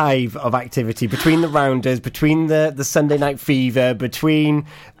a hive of activity between the rounders, between the Sunday Night Fever, between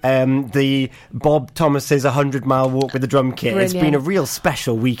the Bob Thomas's 100-mile walk with the drum kit. Brilliant. It's been a real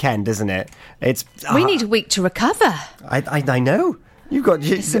special weekend, isn't it? We need a week to recover. I know.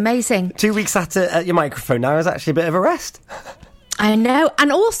 It's amazing. 2 weeks at your microphone now is actually a bit of a rest. I know.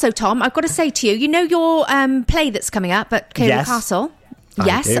 And also, Tom, I've got to say to you, you know your play that's coming up at Cairn Castle?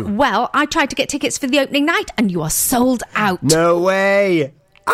 Yes. Well, I tried to get tickets for the opening night, and you are sold out. No way.